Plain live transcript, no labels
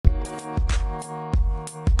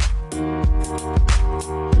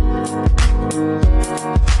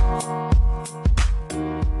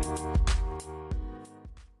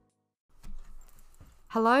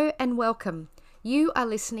and welcome. You are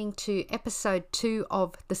listening to episode 2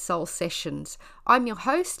 of The Soul Sessions. I'm your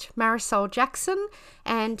host, Marisol Jackson,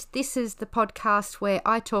 and this is the podcast where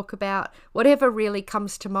I talk about whatever really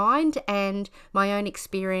comes to mind and my own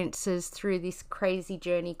experiences through this crazy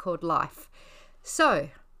journey called life. So,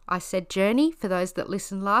 I said journey. For those that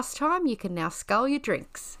listened last time, you can now scull your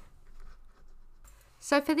drinks.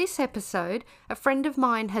 So for this episode, a friend of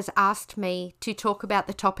mine has asked me to talk about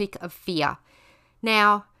the topic of fear.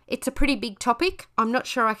 Now, it's a pretty big topic. I'm not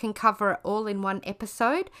sure I can cover it all in one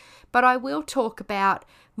episode, but I will talk about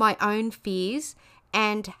my own fears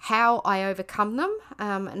and how I overcome them,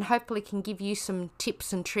 and hopefully can give you some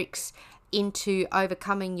tips and tricks into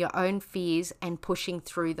overcoming your own fears and pushing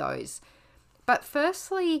through those. But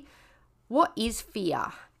firstly, what is fear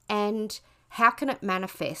and how can it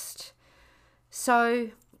manifest? So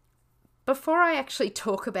before I actually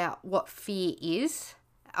talk about what fear is,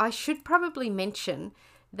 I should probably mention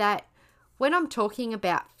that when I'm talking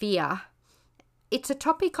about fear, it's a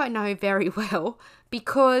topic I know very well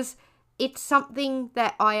because it's something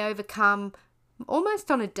that I overcome almost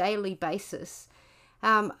on a daily basis.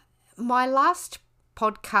 My last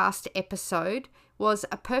podcast episode was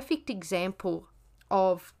a perfect example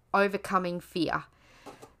of overcoming fear.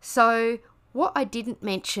 So what I didn't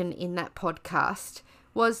mention in that podcast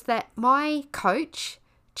was that my coach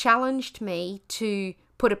challenged me to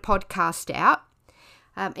put a podcast out.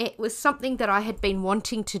 It was something that I had been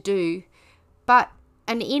wanting to do, but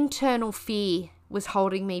an internal fear was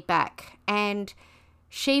holding me back. And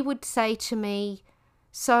she would say to me,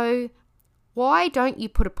 "So why don't you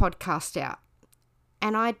put a podcast out?"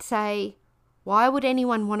 And I'd say, "Why would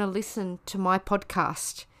anyone want to listen to my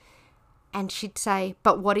podcast?" And she'd say,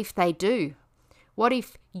 "But what if they do? What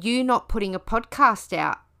if you not putting a podcast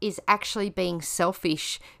out is actually being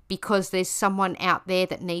selfish because there's someone out there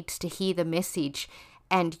that needs to hear the message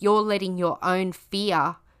and you're letting your own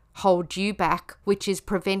fear hold you back, which is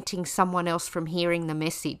preventing someone else from hearing the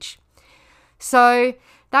message?" So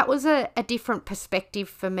that was a different perspective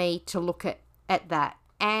for me to look at that.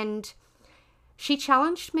 And she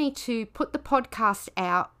challenged me to put the podcast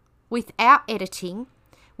out without editing,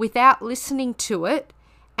 without listening to it,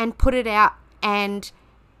 and put it out and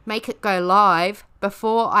make it go live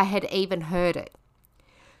before I had even heard it.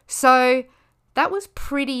 So that was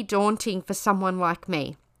pretty daunting for someone like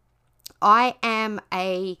me. I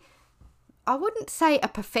wouldn't say a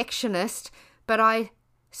perfectionist, but I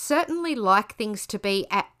certainly like things to be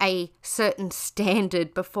at a certain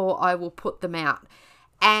standard before I will put them out.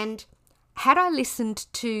 And had I listened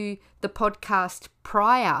to the podcast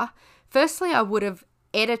prior, firstly, I would have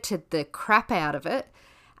edited the crap out of it.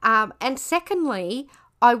 And secondly,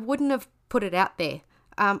 I wouldn't have put it out there.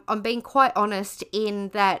 I'm being quite honest in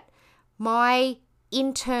that my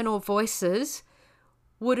internal voices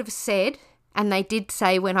would have said, and they did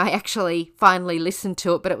say when I actually finally listened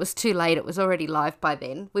to it, but it was too late. It was already live by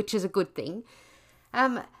then, which is a good thing.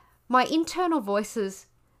 My internal voices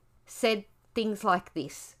said things like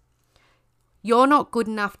this: "You're not good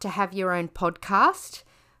enough to have your own podcast.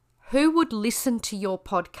 Who would listen to your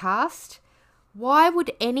podcast? Why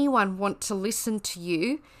would anyone want to listen to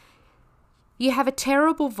you? You have a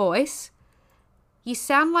terrible voice. You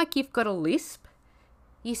sound like you've got a lisp.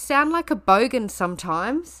 You sound like a bogan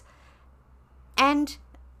sometimes. And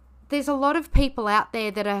there's a lot of people out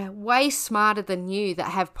there that are way smarter than you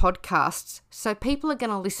that have podcasts, so people are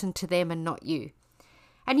going to listen to them and not you."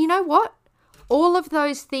 And you know what? All of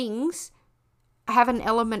those things have an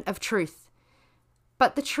element of truth.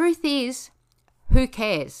 But the truth is, who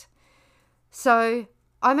cares? So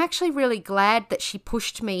I'm actually really glad that she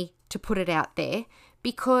pushed me to put it out there,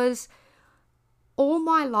 because all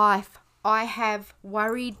my life I have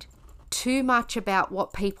worried too much about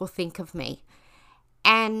what people think of me.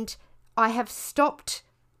 And I have stopped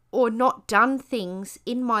or not done things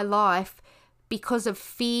in my life because of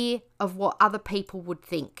fear of what other people would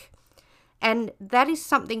think. And that is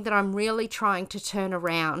something that I'm really trying to turn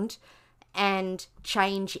around and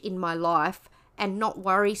change in my life and not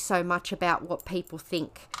worry so much about what people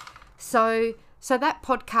think. So that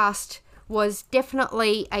podcast was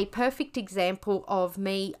definitely a perfect example of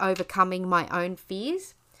me overcoming my own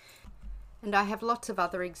fears. And I have lots of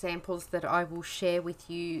other examples that I will share with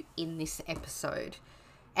you in this episode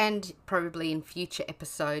and probably in future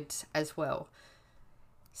episodes as well.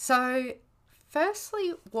 So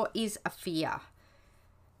firstly, what is a fear?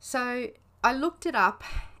 So I looked it up,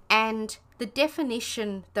 and the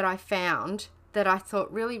definition that I found that I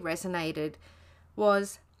thought really resonated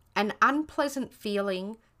was an unpleasant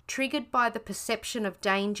feeling triggered by the perception of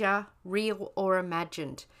danger, real or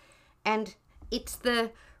imagined. And it's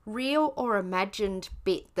the real or imagined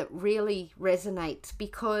bit that really resonates,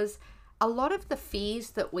 because a lot of the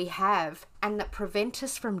fears that we have and that prevent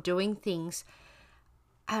us from doing things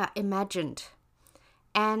are imagined.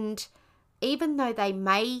 And even though they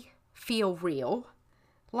may feel real,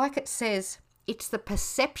 like it says, it's the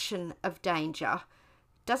perception of danger,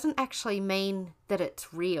 doesn't actually mean that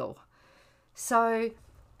it's real. So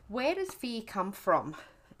where does fear come from?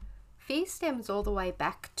 Fear stems all the way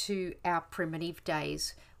back to our primitive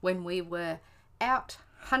days when we were out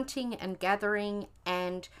hunting and gathering,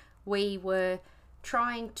 and we were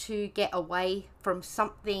trying to get away from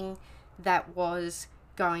something that was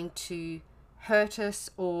going to hurt us,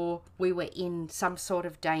 or we were in some sort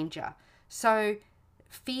of danger. So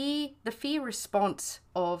the fear response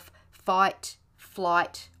of fight,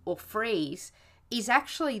 flight, or freeze is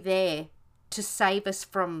actually there to save us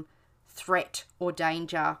from threat or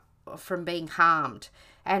danger, or from being harmed.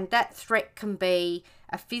 And that threat can be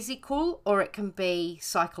a physical or it can be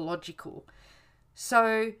psychological.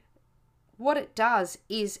 So what it does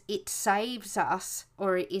is it saves us,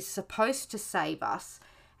 or it is supposed to save us,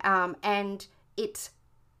 and it's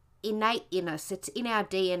innate in us. It's in our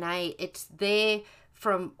DNA. It's there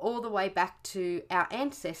from all the way back to our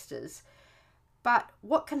ancestors. But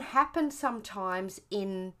what can happen sometimes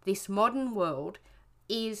in this modern world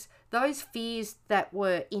is those fears that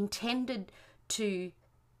were intended to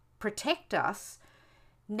protect us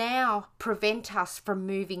now prevent us from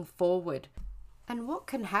moving forward. And what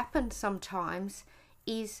can happen sometimes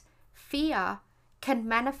is fear can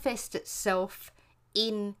manifest itself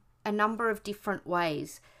in a number of different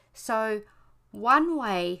ways. So one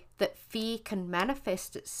way that fear can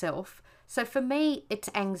manifest itself, so for me, it's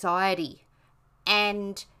anxiety,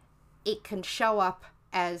 and it can show up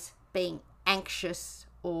as being anxious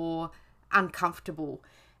or uncomfortable.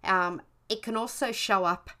 It can also show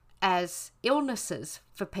up as illnesses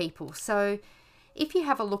for people. So if you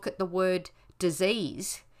have a look at the word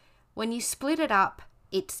disease, when you split it up,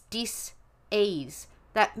 it's dis-ease.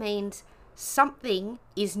 That means something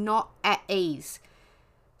is not at ease.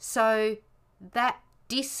 So that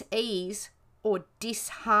dis-ease or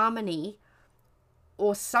disharmony,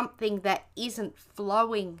 or something that isn't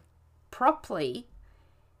flowing properly,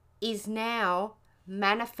 is now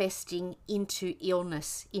manifesting into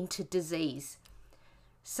illness, into disease.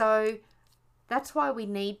 So that's why we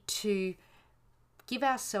need to give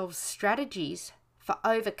ourselves strategies for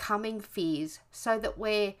overcoming fears, so that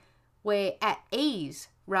we're at ease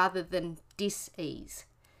rather than dis-ease.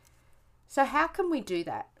 So how can we do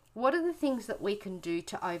that? What are the things that we can do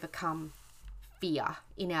to overcome fear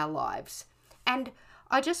in our lives? And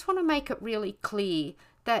I just want to make it really clear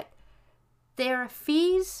that there are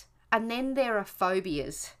fears and then there are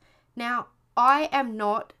phobias. Now, I am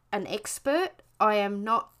not an expert. I am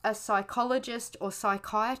not a psychologist or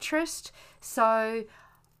psychiatrist. So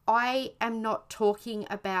I am not talking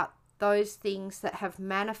about those things that have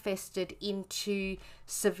manifested into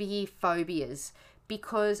severe phobias,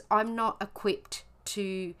 because I'm not equipped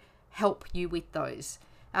to help you with those.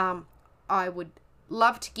 I would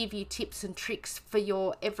love to give you tips and tricks for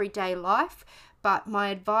your everyday life, but my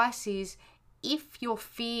advice is, if your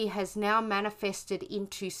fear has now manifested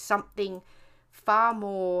into something far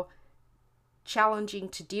more challenging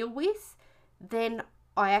to deal with, then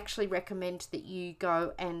I actually recommend that you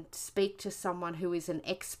go and speak to someone who is an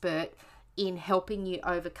expert in helping you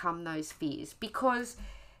overcome those fears. Because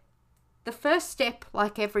the first step,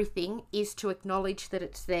 like everything, is to acknowledge that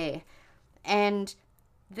it's there. And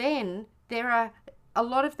then there are a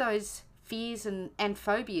lot of those fears and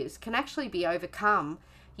phobias can actually be overcome.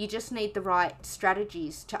 You just need the right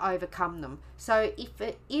strategies to overcome them. So if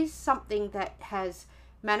it is something that has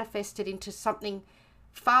manifested into something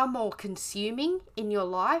far more consuming in your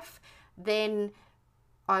life, then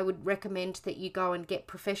I would recommend that you go and get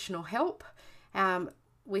professional help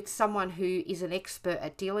with someone who is an expert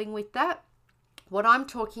at dealing with that. What I'm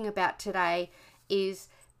talking about today is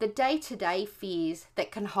the day-to-day fears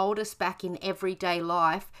that can hold us back in everyday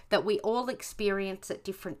life, that we all experience at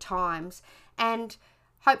different times, and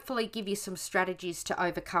hopefully give you some strategies to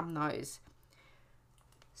overcome those.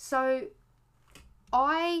 So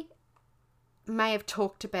I may have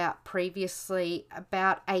talked about previously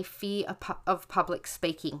about a fear of public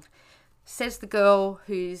speaking. Says the girl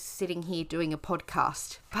who's sitting here doing a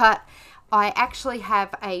podcast. But I actually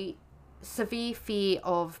have a severe fear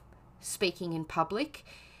of speaking in public.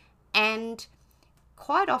 And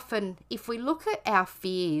quite often, if we look at our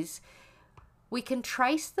fears, we can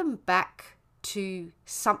trace them back to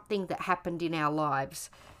something that happened in our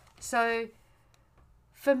lives. So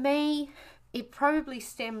for me, it probably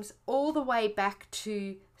stems all the way back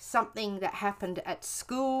to something that happened at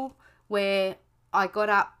school where I got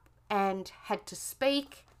up and had to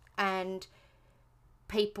speak, and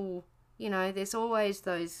people, there's always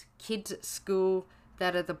those kids at school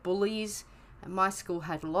that are the bullies, and my school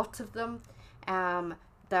had lots of them.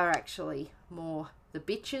 They're actually more the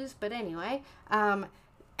bitches, but anyway, and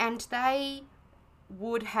they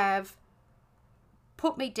would have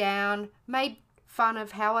put me down, made fun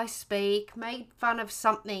of how I speak, made fun of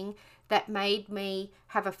something that made me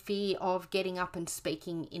have a fear of getting up and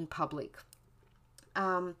speaking in public.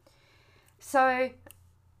 So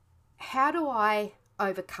how do I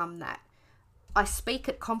overcome that? I speak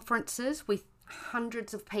at conferences with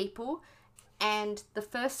hundreds of people, and the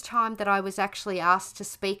first time that I was actually asked to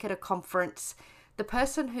speak at a conference, the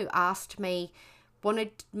person who asked me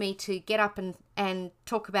wanted me to get up and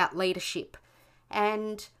talk about leadership.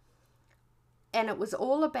 And it was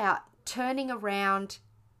all about turning around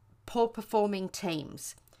poor performing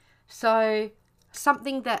teams. So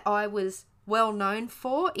something that I was well known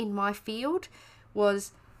for in my field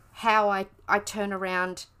was how I turn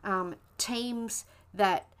around teams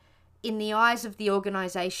that in the eyes of the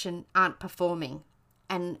organisation aren't performing.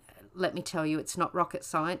 And let me tell you, it's not rocket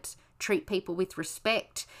science. Treat people with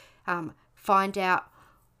respect, find out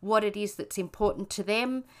what it is that's important to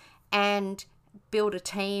them, and build a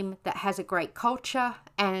team that has a great culture,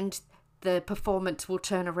 and the performance will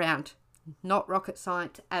turn around. Not rocket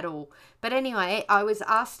science at all. But anyway, I was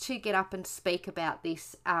asked to get up and speak about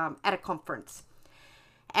this at a conference.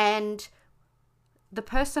 And the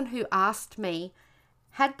person who asked me,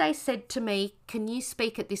 had they said to me, "Can you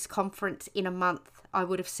speak at this conference in a month?" I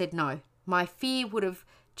would have said no. My fear would have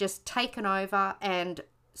just taken over, and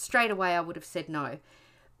straight away I would have said no.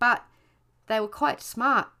 But they were quite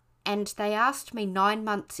smart, and they asked me 9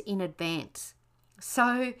 months in advance.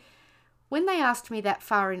 So when they asked me that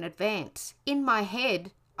far in advance, in my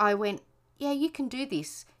head, I went, yeah, you can do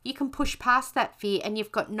this. You can push past that fear, and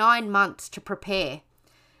you've got 9 months to prepare.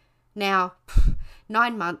 Now,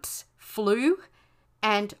 9 months flew,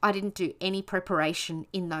 and I didn't do any preparation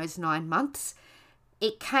in those 9 months.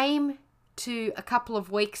 It came to a couple of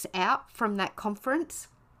weeks out from that conference,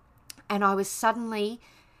 and I was suddenly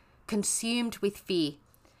consumed with fear.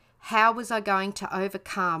 How was I going to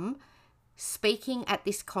overcome speaking at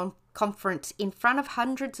this conference in front of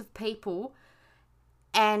hundreds of people?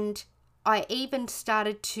 And I even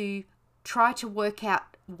started to try to work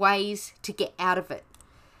out ways to get out of it.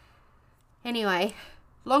 Anyway,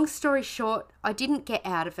 long story short, I didn't get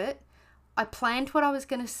out of it. I planned what I was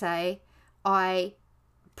going to say. I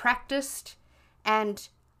practiced, and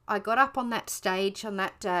I got up on that stage on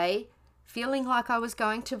that day feeling like I was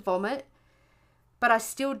going to vomit, but I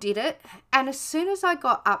still did it. And as soon as I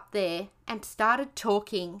got up there and started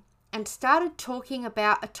talking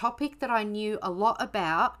about a topic that I knew a lot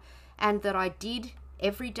about and that I did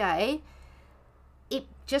every day, it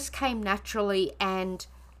just came naturally. And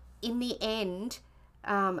in the end,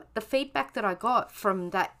 the feedback that I got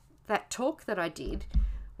from that talk that I did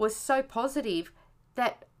was so positive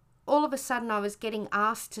that all of a sudden I was getting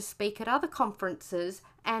asked to speak at other conferences,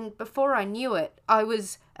 and before I knew it, I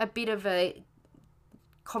was a bit of a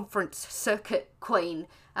conference circuit queen.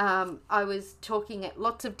 I was talking at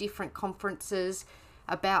lots of different conferences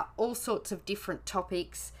about all sorts of different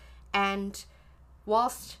topics, and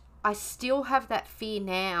whilst I still have that fear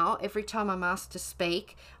now, every time I'm asked to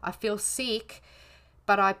speak, I feel sick,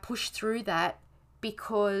 but I push through that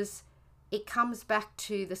because it comes back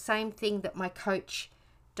to the same thing that my coach,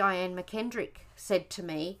 Diane McKendrick, said to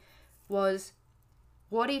me was,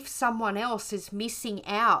 what if someone else is missing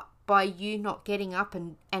out by you not getting up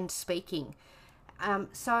and speaking?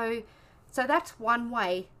 So that's one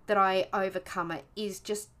way that I overcome it, is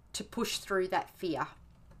just to push through that fear.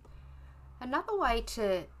 Another way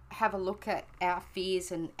to have a look at our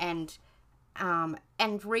fears and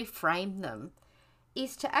reframe them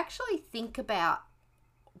is to actually think about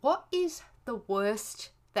what is the worst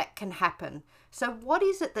that can happen. So what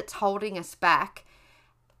is it that's holding us back,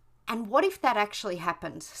 and what if that actually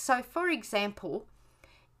happens? So for example,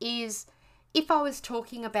 is if I was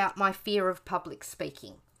talking about my fear of public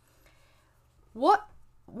speaking, what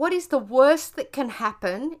is the worst that can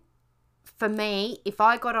happen for me if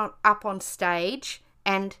I got up on stage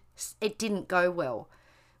and it didn't go well?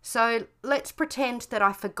 So let's pretend that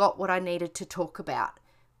I forgot what I needed to talk about.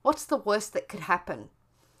 What's the worst that could happen?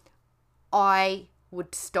 I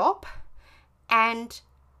would stop and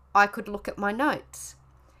I could look at my notes.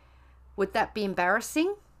 Would that be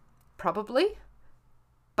embarrassing? Probably.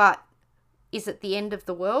 But is it the end of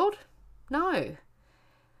the world? No.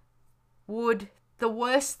 Would the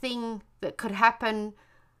worst thing that could happen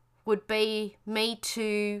would be me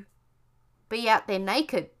to be out there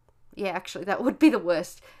naked. Yeah, actually, that would be the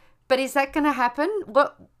worst. But is that going to happen?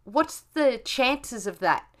 What's the chances of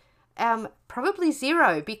that? Probably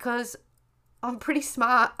zero, because I'm pretty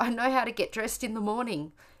smart. I know how to get dressed in the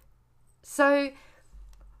morning. So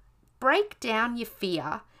break down your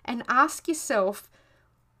fear and ask yourself,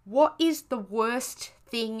 what is the worst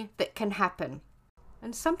thing that can happen?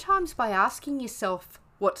 And sometimes by asking yourself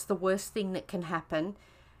what's the worst thing that can happen,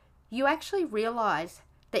 you actually realize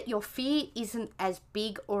that your fear isn't as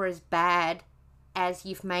big or as bad as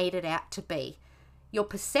you've made it out to be. Your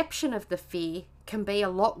perception of the fear can be a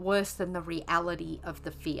lot worse than the reality of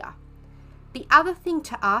the fear. The other thing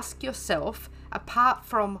to ask yourself, apart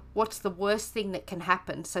from what's the worst thing that can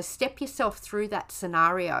happen, so step yourself through that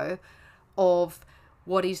scenario of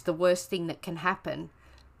what is the worst thing that can happen,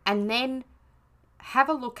 and then have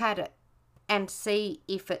a look at it and see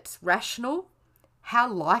if it's rational,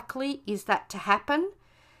 how likely is that to happen,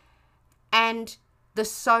 and the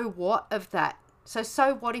so what of that.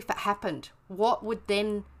 So what if it happened? What would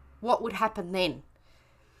happen then?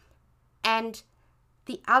 And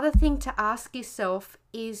the other thing to ask yourself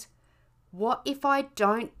is, what if I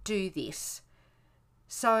don't do this?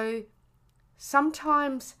 So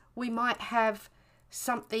sometimes we might have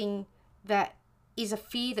something that is a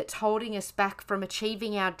fear that's holding us back from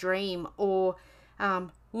achieving our dream, or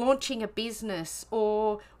launching a business,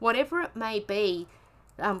 or whatever it may be,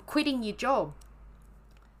 quitting your job.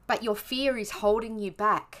 But your fear is holding you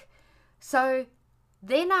back. So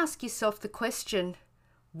then ask yourself the question,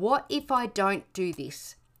 what if I don't do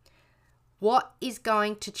this? What is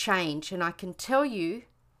going to change? And I can tell you,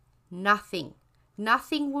 nothing.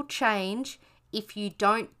 Nothing will change if you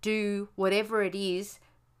don't do whatever it is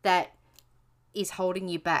that is holding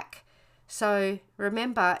you back. So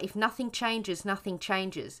remember, if nothing changes, nothing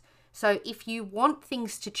changes. So if you want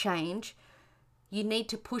things to change, you need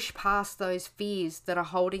to push past those fears that are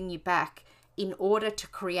holding you back in order to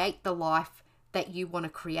create the life that you want to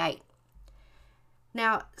create.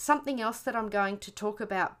 Now, something else that I'm going to talk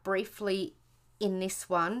about briefly in this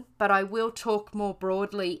one, but I will talk more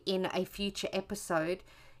broadly in a future episode,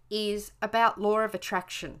 is about law of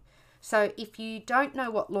attraction. So if you don't know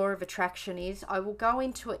what law of attraction is, I will go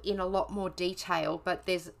into it in a lot more detail, but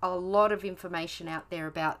there's a lot of information out there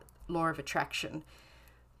about law of attraction.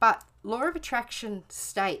 But law of attraction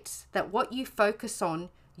states that what you focus on,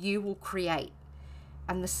 you will create.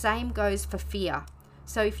 And the same goes for fear.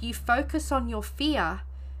 So if you focus on your fear,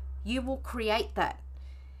 you will create that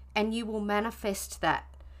and you will manifest that.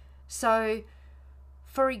 So,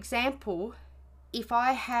 for example, if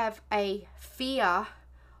I have a fear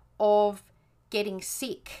of getting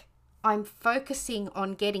sick, I'm focusing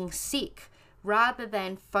on getting sick rather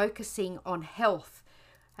than focusing on health.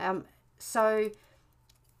 So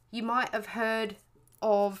you might have heard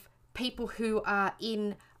of people who are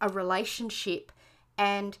in a relationship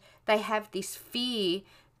and they have this fear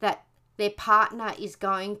that their partner is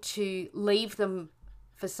going to leave them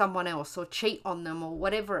for someone else or cheat on them or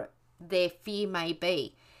whatever their fear may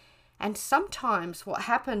be. And sometimes what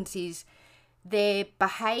happens is their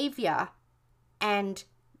behavior and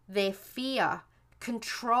their fear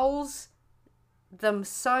controls them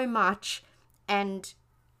so much and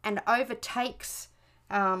overtakes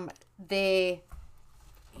the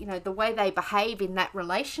way they behave in that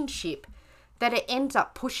relationship, that it ends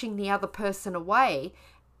up pushing the other person away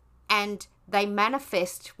and they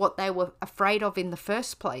manifest what they were afraid of in the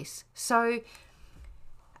first place. So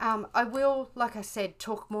I will, like I said,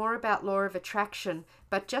 talk more about law of attraction,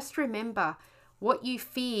 but just remember, what you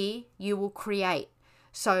fear, you will create.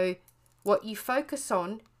 So what you focus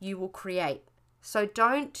on, you will create. So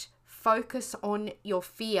don't focus on your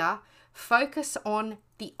fear, focus on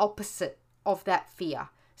the opposite of that fear.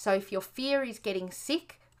 So if your fear is getting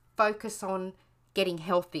sick, focus on getting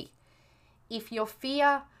healthy. If your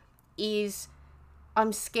fear is,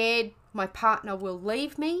 I'm scared my partner will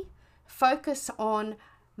leave me, focus on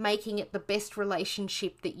making it the best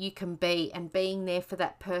relationship that you can be and being there for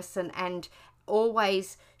that person and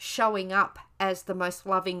always showing up as the most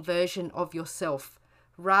loving version of yourself,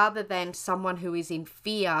 rather than someone who is in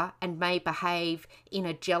fear and may behave in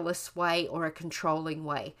a jealous way or a controlling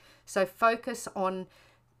way. So focus on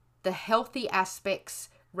the healthy aspects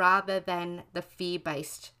rather than the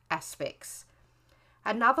fear-based aspects.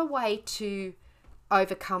 Another way to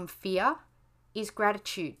overcome fear is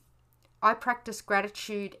gratitude. I practice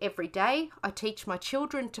gratitude every day. I teach my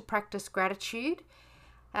children to practice gratitude.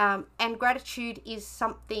 And gratitude is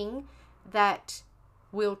something that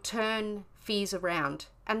will turn fears around.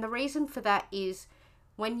 And the reason for that is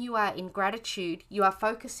when you are in gratitude, you are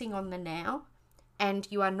focusing on the now and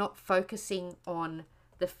you are not focusing on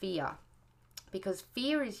the fear. Because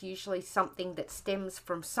fear is usually something that stems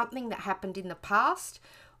from something that happened in the past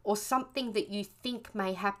or something that you think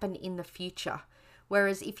may happen in the future.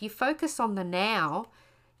 Whereas if you focus on the now,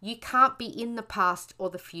 you can't be in the past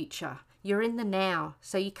or the future. You're in the now,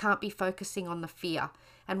 so you can't be focusing on the fear.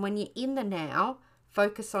 And when you're in the now,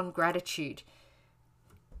 focus on gratitude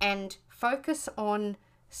and focus on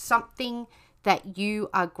something that you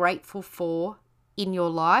are grateful for in your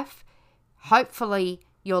life. Hopefully,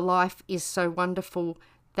 your life is so wonderful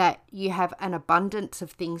that you have an abundance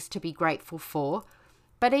of things to be grateful for.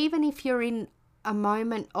 But even if you're in a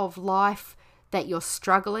moment of life that you're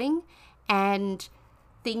struggling and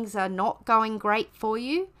things are not going great for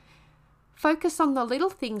you, focus on the little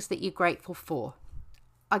things that you're grateful for.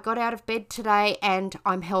 I got out of bed today and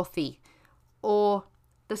I'm healthy. Or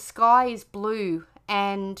the sky is blue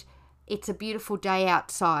and it's a beautiful day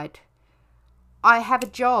outside. I have a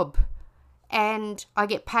job and I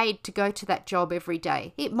get paid to go to that job every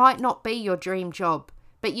day. It might not be your dream job,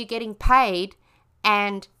 but you're getting paid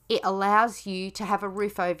and it allows you to have a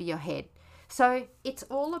roof over your head. So it's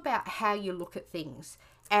all about how you look at things.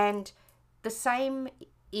 And the same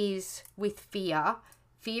is with fear.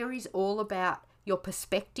 Fear is all about your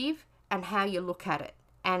perspective and how you look at it.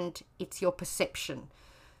 And it's your perception.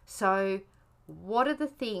 So what are the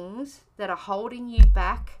things that are holding you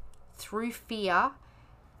back through fear,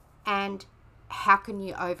 and how can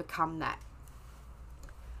you overcome that?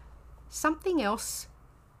 Something else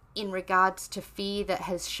in regards to fear that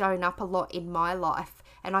has shown up a lot in my life,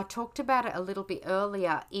 and I talked about it a little bit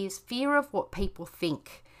earlier, is fear of what people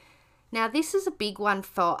think. Now, this is a big one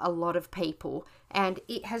for a lot of people, and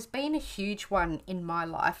it has been a huge one in my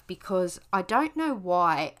life because I don't know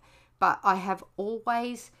why, but I have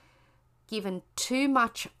always given too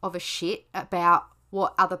much of a shit about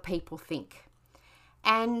what other people think.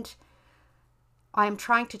 And I'm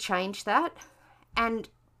trying to change that. And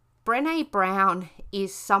Brené Brown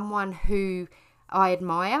is someone who I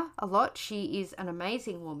admire a lot. She is an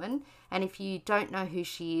amazing woman. And if you don't know who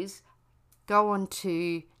she is, go on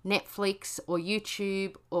to Netflix or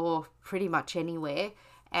YouTube or pretty much anywhere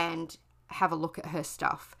and have a look at her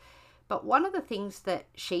stuff. But one of the things that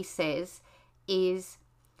she says is,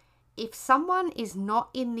 if someone is not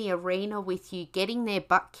in the arena with you getting their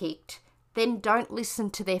butt kicked, then don't listen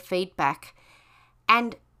to their feedback.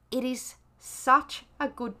 And it is such a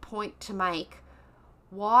good point to make.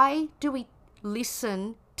 Why do we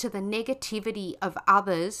listen to the negativity of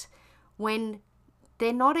others when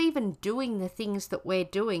they're not even doing the things that we're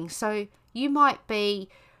doing? So you might be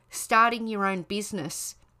starting your own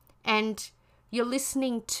business and you're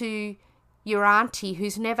listening to your auntie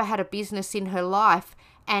who's never had a business in her life,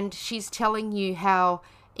 and she's telling you how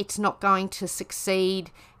it's not going to succeed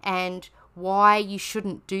and why you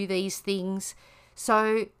shouldn't do these things.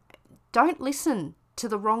 So don't listen to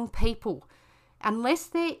the wrong people. Unless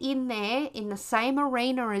they're in there in the same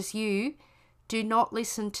arena as you, do not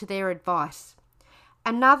listen to their advice.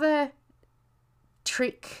 Another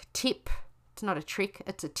tip, it's not a trick,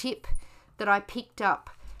 it's a tip that I picked up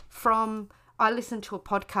from, I listened to a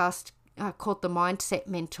podcast called The Mindset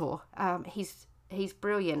Mentor. He's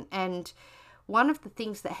brilliant. And one of the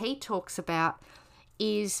things that he talks about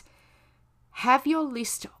is have your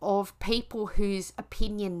list of people whose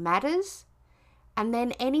opinion matters, and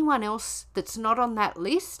then anyone else that's not on that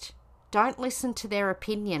list, don't listen to their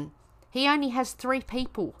opinion. He only has 3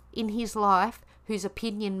 people in his life whose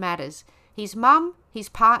opinion matters: his mum, his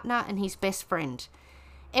partner, and his best friend.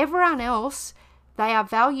 Everyone else, they are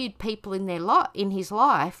valued people in in his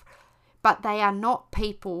life, but they are not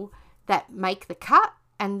people that make the cut,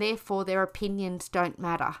 and therefore their opinions don't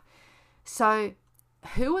matter. So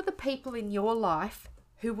who are the people in your life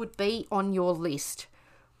who would be on your list?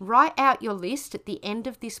 Write out your list at the end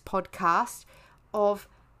of this podcast of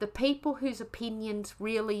the people whose opinions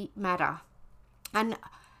really matter. And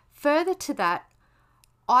further to that,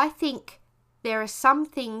 I think there are some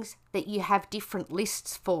things that you have different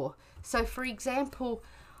lists for. So for example,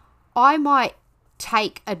 I might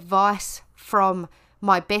take advice from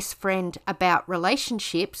my best friend about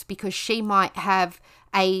relationships because she might have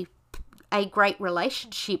a great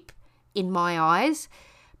relationship in my eyes,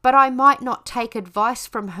 but I might not take advice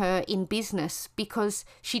from her in business because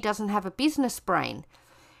she doesn't have a business brain.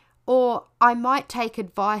 Or I might take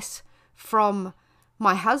advice from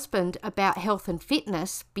my husband about health and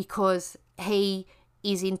fitness because he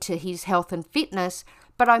is into his health and fitness,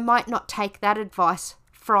 but I might not take that advice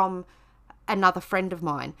from another friend of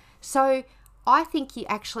mine. So I think you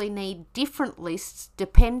actually need different lists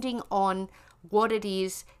depending on what it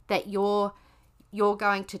is that you're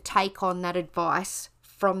going to take on that advice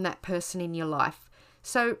from that person in your life.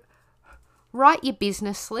 So write your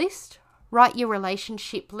business list, write your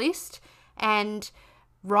relationship list, and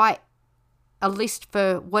write a list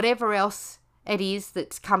for whatever else it is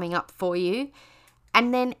that's coming up for you.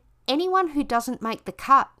 And then anyone who doesn't make the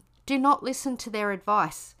cut, do not listen to their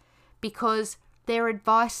advice, because their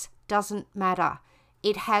advice doesn't matter.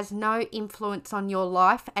 It has no influence on your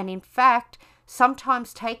life, and in fact,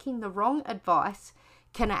 sometimes taking the wrong advice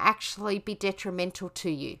can actually be detrimental to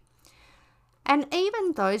you. And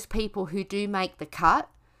even those people who do make the cut,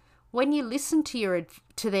 when you listen to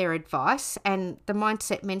their advice, and the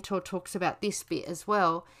Mindset Mentor talks about this bit as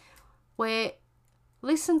well, where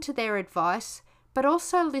listen to their advice, but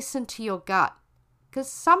also listen to your gut. Because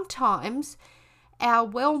sometimes our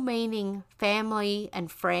well-meaning family and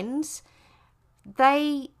friends,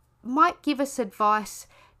 they might give us advice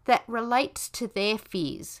that relates to their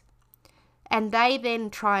fears. And they then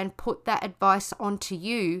try and put that advice onto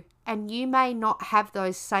you, and you may not have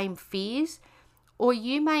those same fears, or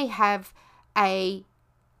you may have a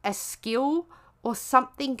skill or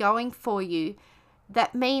something going for you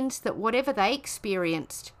that means that whatever they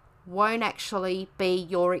experienced won't actually be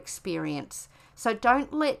your experience. So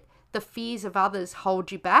don't let the fears of others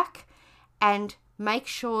hold you back, and make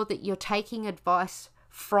sure that you're taking advice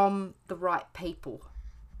from the right people.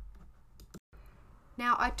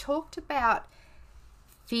 Now, I talked about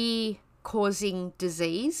fear causing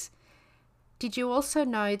disease. Did you also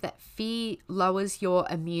know that fear lowers your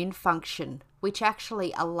immune function, which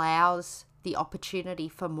actually allows the opportunity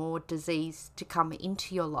for more disease to come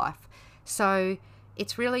into your life? So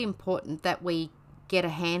it's really important that we get a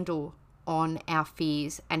handle on our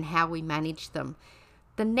fears and how we manage them.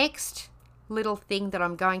 The next little thing that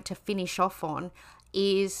I'm going to finish off on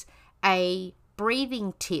is a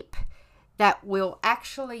breathing tip that will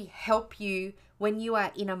actually help you when you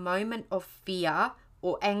are in a moment of fear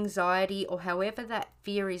or anxiety, or however that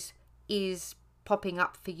fear is popping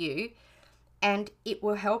up for you, and it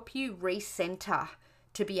will help you recenter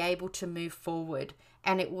to be able to move forward,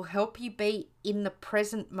 and it will help you be in the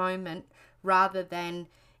present moment rather than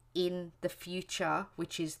in the future,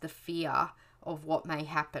 which is the fear of what may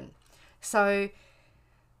happen. So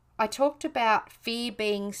I talked about fear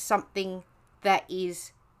being something that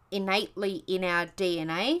is innately in our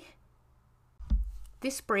DNA.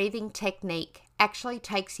 This breathing technique actually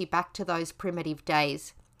takes you back to those primitive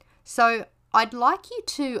days. So I'd like you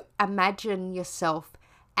to imagine yourself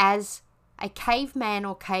as a caveman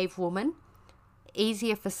or cavewoman.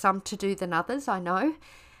 Easier for some to do than others, I know.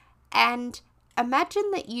 And imagine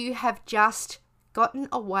that you have just gotten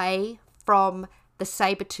away from the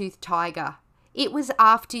saber-toothed tiger. It was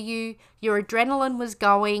after you, your adrenaline was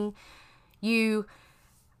going, you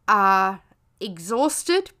are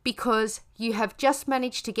exhausted because you have just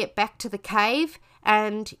managed to get back to the cave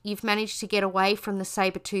and you've managed to get away from the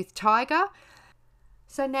saber-toothed tiger.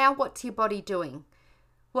 So now what's your body doing?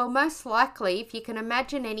 Well, most likely, if you can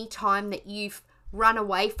imagine any time that you've run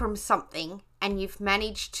away from something and you've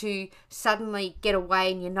managed to suddenly get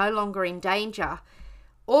away and you're no longer in danger,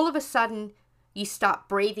 all of a sudden you start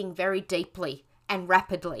breathing very deeply and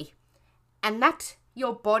rapidly. And that's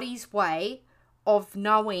your body's way of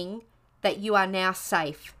knowing that you are now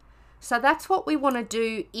safe. So that's what we want to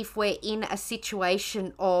do if we're in a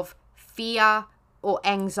situation of fear or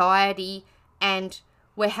anxiety and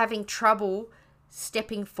we're having trouble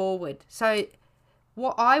stepping forward. So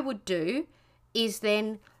what I would do is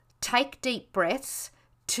then take deep breaths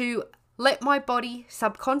to let my body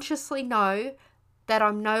subconsciously know that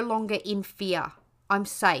I'm no longer in fear. I'm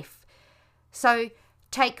safe. So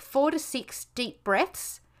take 4 to 6 deep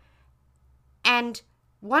breaths, and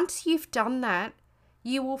once you've done that,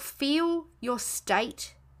 you will feel your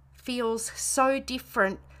state feels so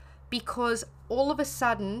different, because all of a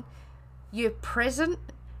sudden you're present,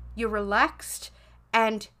 you're relaxed,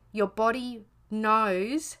 and your body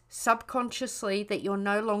knows subconsciously that you're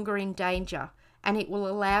no longer in danger, and it will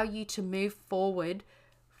allow you to move forward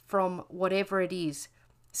from whatever it is.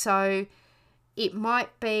 So it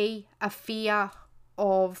might be a fear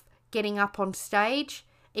of getting up on stage.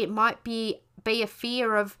 It might be a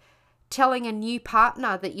fear of telling a new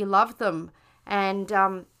partner that you love them, and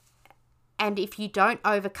if you don't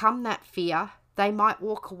overcome that fear, they might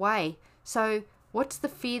walk away. So what's the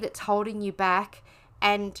fear that's holding you back?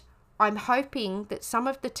 And I'm hoping that some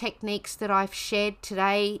of the techniques that I've shared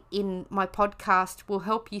today in my podcast will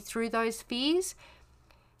help you through those fears.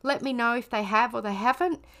 Let me know if they have or they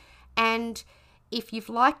haven't. And if you've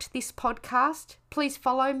liked this podcast, please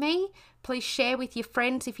follow me. Please share with your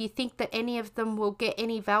friends if you think that any of them will get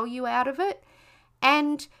any value out of it.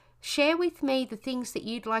 And share with me the things that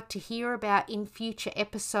you'd like to hear about in future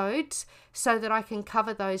episodes so that I can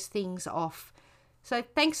cover those things off. So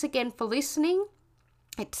thanks again for listening.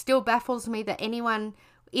 It still baffles me that anyone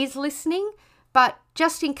is listening, but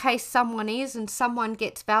just in case someone is and someone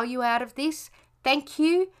gets value out of this, thank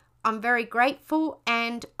you. I'm very grateful,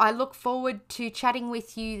 and I look forward to chatting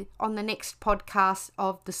with you on the next podcast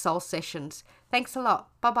of the Soul Sessions. Thanks a lot.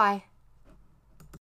 Bye-bye.